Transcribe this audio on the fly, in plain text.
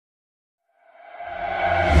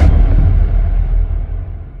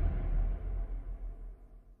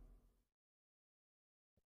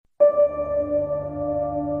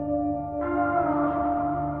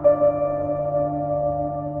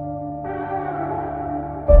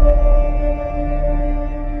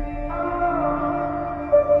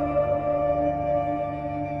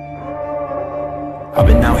I've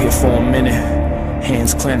been out here for a minute,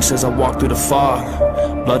 hands clenched as I walk through the fog.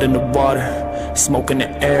 Blood in the water, smoke in the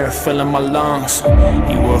air, filling my lungs.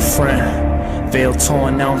 You were a friend, veil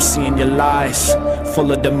torn, now I'm seeing your lies, full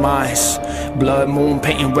of demise. Blood moon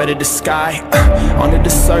painting red of the sky. Under the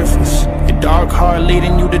surface, your dark heart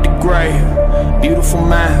leading you to the grave. Beautiful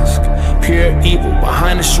mask, pure evil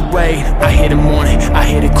behind the charade. I hear the mourning, I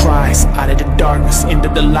hear the cries, out of the darkness, into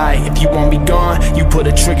the light. If you want me gone, you put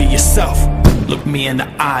a trigger yourself. Look me in the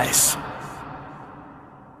eyes.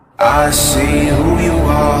 I see who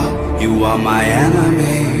you are my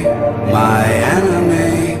enemy, my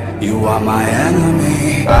enemy. You are my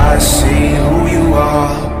enemy. I see who you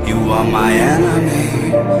are my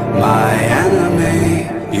enemy, my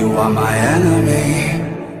enemy. You are my enemy.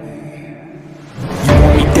 You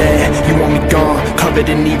want me dead, you want me gone, covered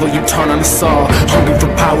in evil, you turn on us all. Hungry for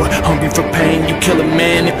power, hungry for pain. You kill a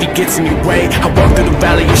man if he gets in your way. I walk through the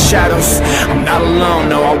valley of shadows. I'm not alone,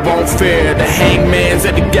 no, I won't fear the hangman's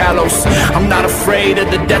at the gallows. I'm not afraid of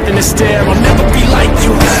the death in the stare. I'll never be like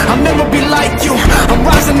you, I'll never be like you. I'm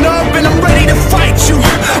rising up and I'm ready to fight you,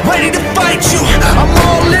 ready to fight you. I'm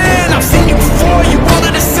all in, I've seen you